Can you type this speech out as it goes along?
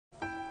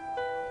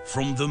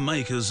From the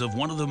makers of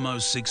one of the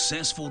most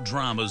successful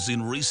dramas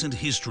in recent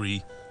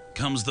history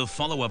comes the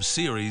follow-up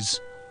series,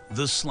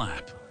 The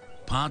Slap,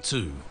 Part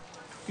 2.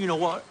 You know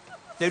what?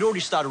 They'd already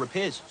started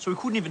repairs, so we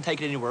couldn't even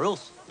take it anywhere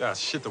else. Yeah,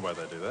 shit the way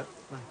they do that.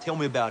 Tell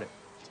me about it.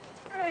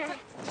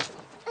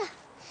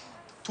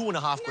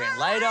 2.5 grand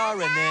later,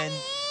 and then...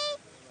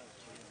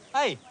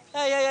 Hey,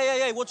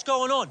 what's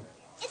going on?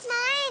 It's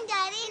mine,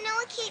 Daddy.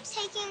 Noah keeps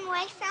taking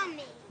away from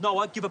me.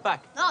 Noah, give it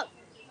back. No.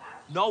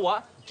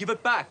 Noah, give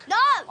it back. No!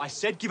 I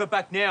said give it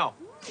back now.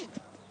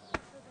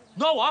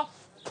 Noah!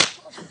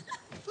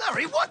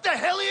 Larry, what the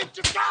hell are you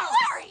doing?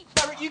 Larry!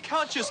 Larry, you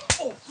can't just...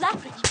 Oh,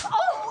 Larry!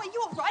 Oh, are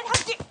you all right? How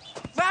did...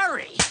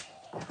 Larry!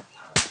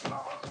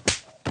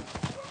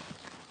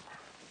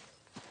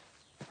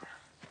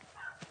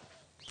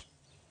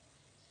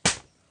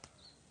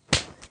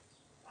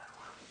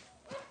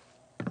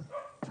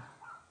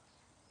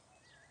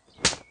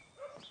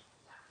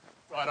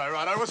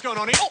 Righto, what's going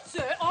on here? Oh!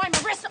 Sir, I'm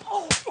arrested.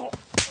 Oh!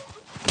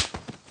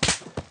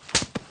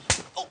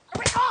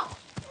 Arrest... Oh!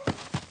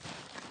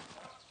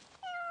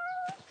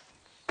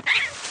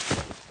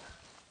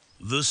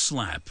 The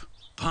Slap,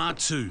 Part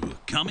 2,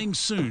 coming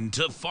soon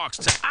to Fox.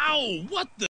 Ow! What the...